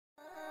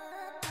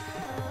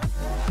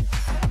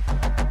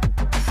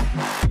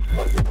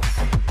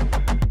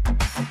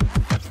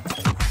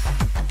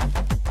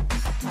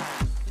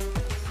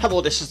Hello,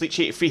 this is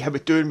Leech83, how we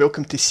doing?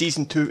 Welcome to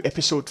Season 2,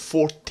 Episode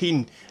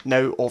 14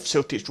 now of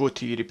Celtic's Road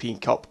to European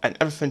Cup, and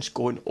everything's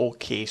going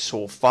okay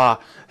so far.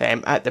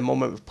 At the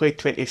moment we've played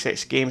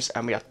 26 games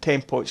and we are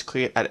 10 points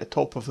clear at the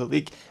top of the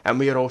league, and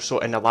we are also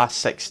in the last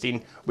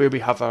 16 where we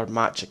have our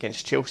match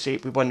against Chelsea.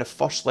 We won the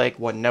first leg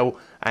 1-0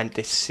 and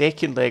the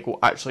second leg will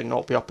actually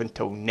not be up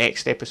until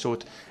next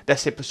episode.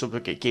 This episode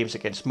we'll get games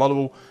against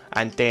Motherwell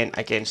and then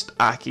against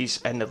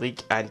Accies in the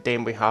league, and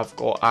then we have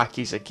got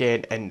Accies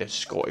again in the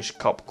Scottish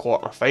Cup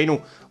quarter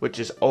final, which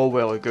is all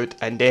well and good,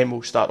 and then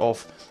we'll start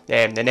off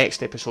the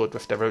next episode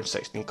with the round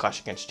 16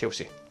 clash against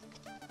Chelsea.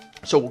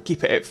 So we'll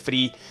keep it at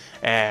 3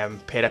 per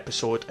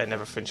episode and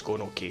everything's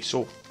going okay.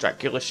 So Jack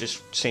Grealish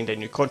just signed a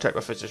new contract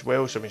with us as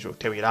well, so I may as well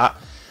tell you that.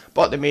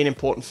 But the main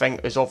important thing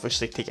is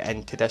obviously to get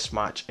into this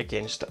match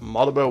against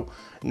Motherwell.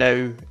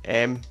 Now,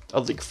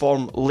 our league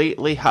form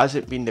lately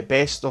hasn't been the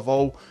best of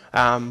all,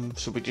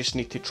 so we just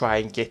need to try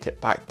and get it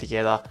back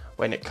together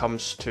when it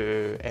comes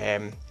to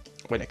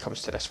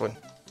this one.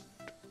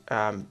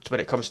 When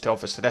it comes to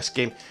obviously this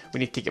game, we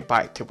need to get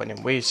back to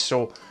winning ways.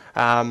 So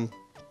I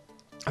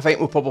think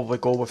we'll probably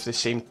go with the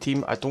same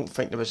team. I don't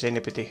think there was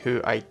anybody who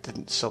I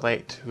didn't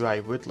select who I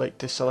would like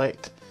to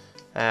select.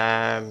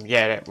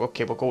 Yeah, right,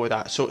 okay, we'll go with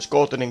that. So it's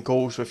Gordon in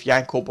goals with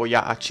Yanko,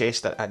 Boyata,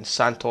 Chester and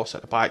Santos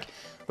at the back,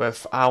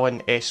 with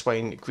Allen,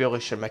 Eswine,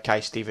 Grealish and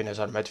Mackay-Steven as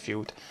our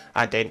midfield,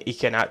 and then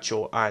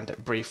Iheanacho and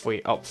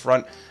Braithwaite up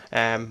front.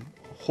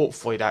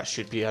 Hopefully that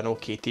should be an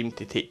okay team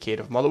to take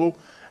care of Motherwell.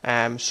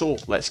 So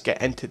let's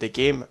get into the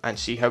game and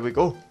see how we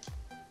go.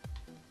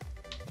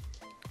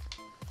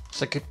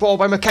 It's a good ball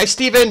by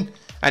Mackay-Steven,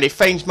 and he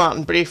finds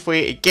Martin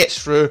Braithwaite, he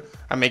gets through,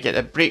 and we get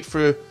the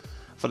breakthrough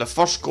for the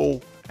first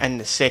goal in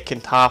the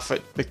second half.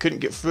 We couldn't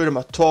get through him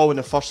at all in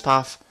the first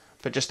half,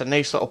 but just a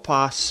nice little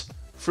pass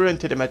through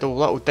into the middle,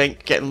 little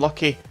dink, getting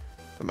lucky,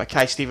 but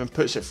Mackay-Steven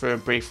puts it through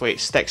and Braithwaite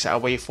sticks it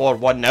away for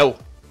 1-0.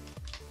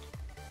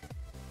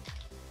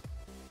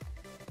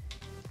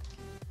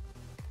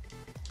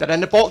 They're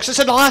in the box, it's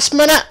in the last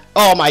minute.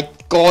 Oh my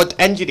god,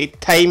 injury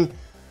time,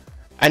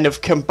 and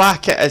they've come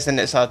back at us and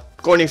it's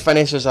going to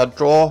finish as a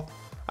draw.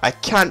 I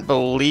can't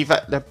believe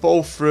it. The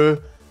ball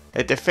through,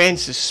 the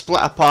defence is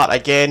split apart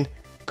again,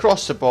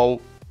 cross the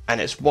ball,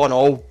 and it's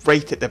 1-1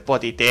 right at the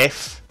bloody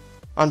death.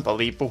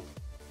 Unbelievable.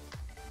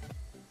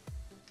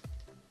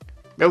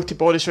 Well, to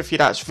be honest with you,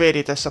 that's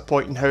very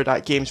disappointing how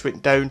that game's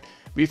went down.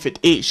 We've had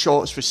 8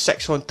 shots with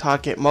 6 on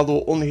target.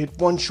 Motherwell only had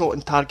 1 shot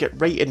on target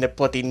right in the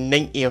bloody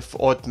 90th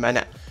odd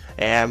minute,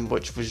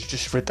 which was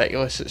just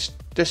ridiculous. It's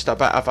just a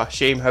bit of a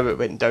shame how it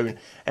went down.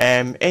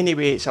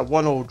 Anyway, it's a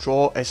 1-1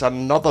 draw. It's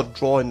another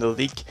draw in the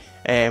league,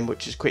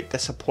 which is quite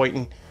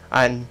disappointing,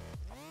 and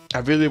I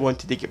really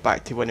wanted to get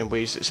back to winning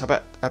ways. It's a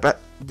bit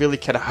really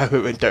kind of how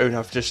it went down.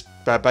 I've just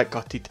been a bit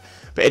gutted,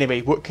 but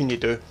anyway, what can you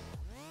do?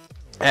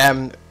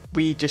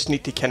 We just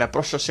need to kind of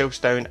brush ourselves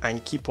down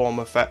and keep on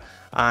with it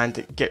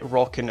and get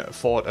rocking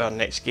for our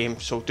next game.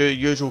 So do the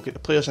usual, get the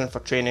players in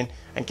for training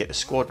and get the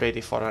squad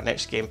ready for our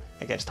next game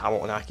against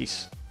Hamilton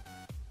Accies.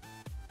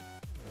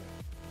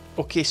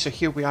 Okay, so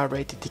here we are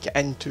ready to get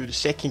into the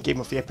second game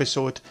of the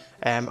episode,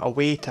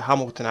 away to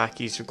Hamilton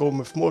Accies. We're going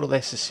with more or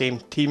less the same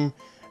team.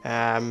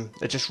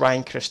 It's just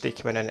Ryan Christie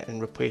coming in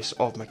replace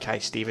of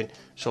Mackay-Steven.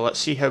 So let's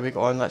see how we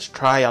go on. Let's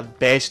try our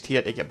best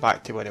here to get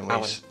back to winning ways.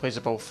 Allen plays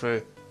the ball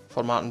through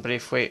for Martin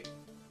Braithwaite.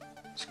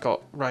 It's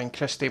got Ryan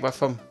Christie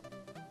with him.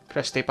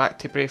 Christie back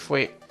to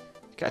Braithwaite.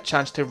 Get a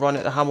chance to run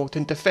at the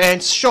Hamilton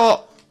defence.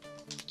 Shot!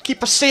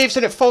 Keeper saves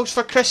and it falls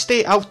for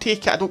Christie. I'll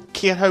take it. I don't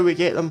care how we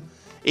get them.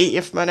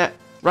 80th minute.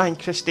 Ryan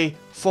Christie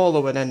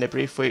following in the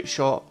Braithwaite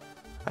shot.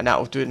 And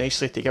that'll do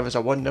nicely to give us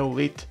a 1-0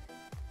 lead.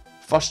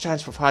 First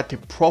chance we've had to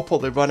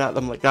properly run at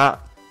them like that.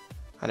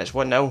 And it's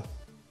 1-0.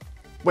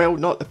 Well,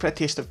 not the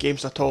prettiest of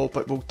games at all,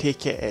 but we'll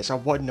take it. It's a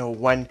 1-0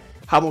 win.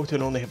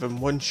 Hamilton only having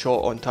 1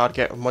 shot on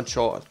target, and 1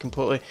 shot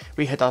completely.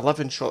 We had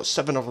 11 shots,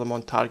 7 of them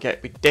on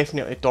target. We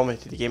definitely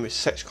dominated the game with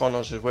 6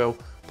 corners as well,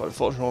 but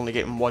unfortunately only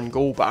getting 1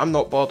 goal. But I'm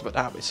not bothered with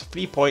that. It's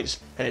 3 points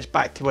and it's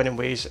back to winning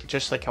ways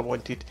just like I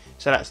wanted.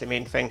 So that's the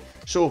main thing.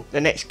 So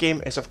the next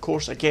game is of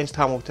course against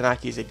Hamilton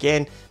Accies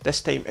again,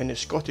 this time in the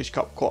Scottish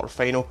Cup quarter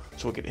final.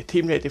 So we'll get the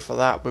team ready for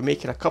that. We're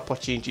making a couple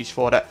of changes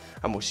for it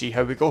and we'll see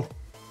how we go.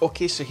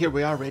 Okay, so here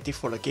we are ready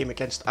for a game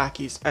against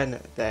Accies in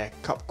the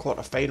Cup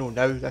quarter final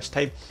now this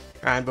time.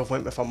 And we've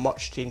went with a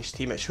much changed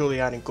team. It's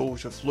Julian in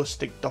goals with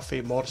Lustig,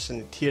 Duffy, Morrison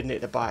and Tierney at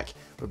the back,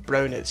 with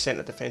Brown at the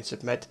centre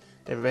defensive mid.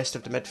 The rest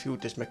of the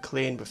midfield is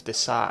McLean with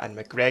Dessat and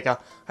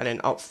McGregor, and then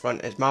up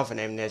front is Marvin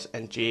Emnes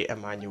and J.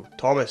 Emmanuel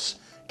Thomas.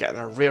 Getting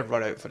a rare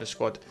run out for the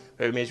squad,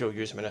 but we may as well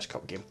use them in this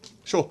cup game.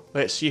 So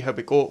let's see how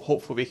we go.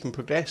 Hopefully we can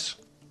progress.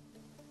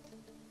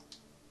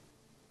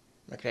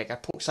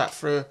 McGregor pokes that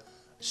through.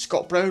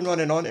 Scott Brown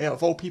running on it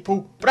of all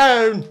people.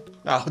 Brown!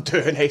 That'll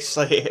do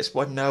nicely. It's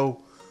 1-0.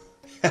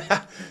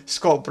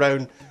 Scott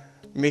Brown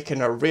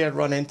making a rare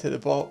run into the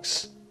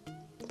box,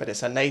 but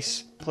it's a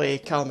nice play.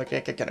 Callum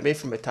McGregor getting away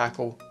from the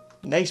tackle.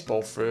 Nice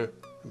ball through,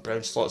 and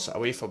Brown slots it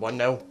away for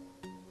 1-0.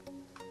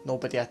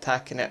 Nobody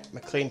attacking it.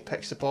 McLean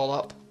picks the ball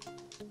up.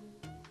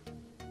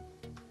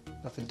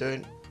 Nothing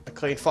doing.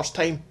 McLean first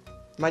time.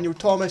 Emmanuel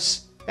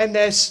Thomas in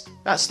this.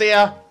 That's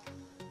there.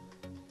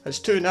 It's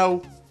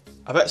 2-0.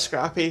 A bit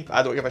scrappy, but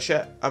I don't give a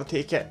shit. I'll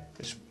take it.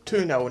 It's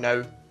 2-0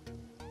 now.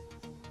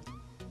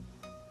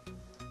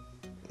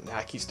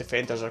 Aki's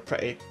defenders are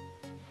pretty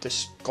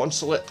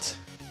disconsolate.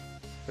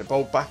 The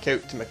ball back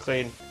out to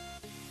McLean.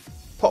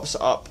 Pops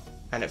it up,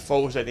 and it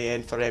falls at the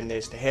end for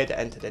Emnes to head it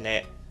into the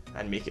net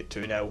and make it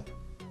 2-0.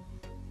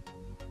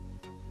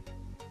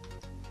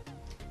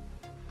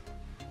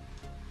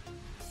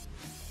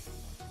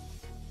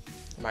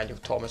 Emmanuel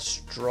Thomas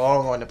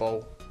strong on the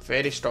ball.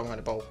 Very strong on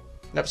the ball.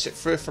 Nips it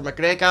through for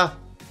McGregor.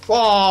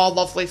 Oh,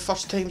 lovely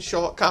first time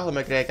shot. Callum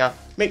McGregor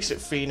makes it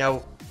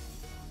 3-0.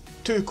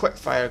 2 quick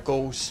fire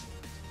goals.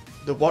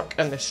 The work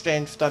and the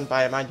strength done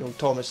by Emmanuel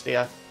Thomas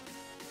there.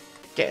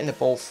 Getting the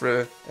ball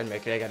through and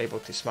McGregor able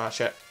to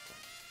smash it.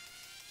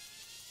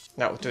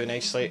 That will do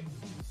nicely.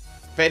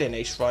 Very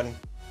nice run.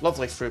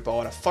 Lovely through ball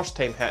and a first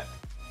time hit.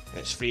 And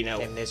it's 3-0.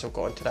 Emnes will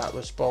go onto that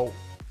loose ball.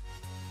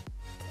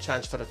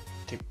 Chance for it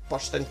to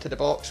burst into the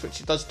box, which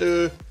he does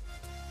do.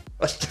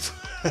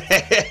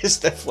 It's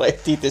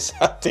deflected. It's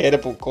a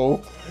terrible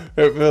goal.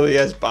 It really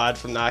is bad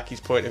from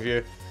Naki's point of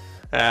view.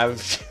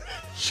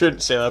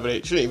 Shouldn't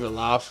celebrate, shouldn't even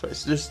laugh.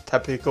 It's just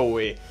typical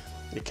way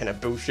the kind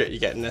of bullshit you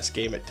get in this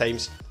game at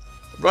times.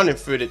 Running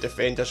through the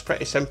defenders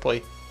pretty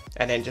simply,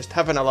 and then just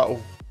having a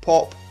little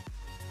pop,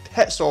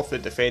 hits off the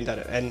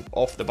defender and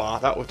off the bar.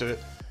 That will do.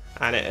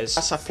 And it is.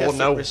 That's a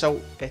 4-0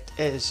 result. It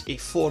is a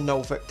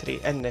 4-0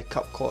 victory in the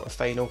Cup quarter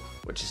final,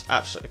 which is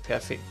absolutely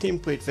perfect. Team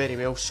played very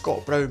well.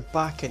 Scott Brown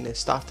back in the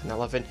starting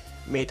 11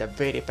 made a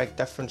very big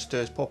difference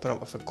to us, popping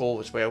up with a goal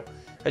as well.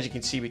 As you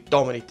can see, we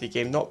dominated the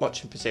game. Not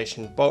much in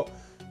possession, but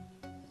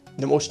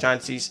the most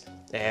chances,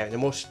 the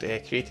most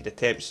created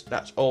attempts,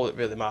 that's all that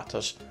really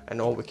matters and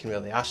all we can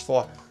really ask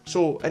for.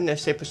 So in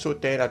this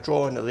episode then, a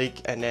draw in the league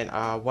and then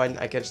a win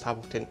against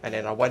Hamilton and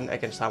then a win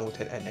against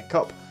Hamilton in the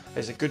Cup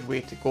is a good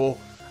way to go,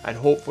 and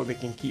hopefully we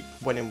can keep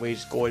winning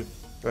ways going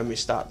when we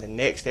start the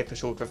next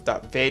episode with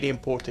that very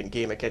important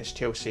game against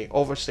Chelsea.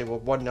 Obviously we're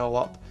 1-0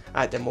 up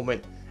at the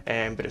moment,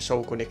 but it's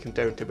all going to come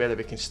down to whether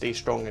we can stay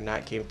strong in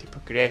that game to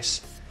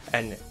progress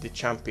in the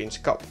Champions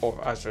Cup, or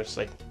as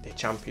obviously the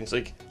Champions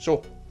League.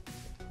 So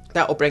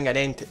that'll bring an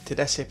end to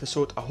this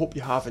episode. I hope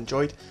you have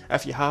enjoyed.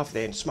 If you have,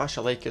 then smash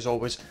a like as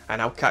always,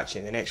 and I'll catch you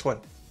in the next one.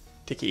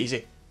 Take it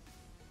easy.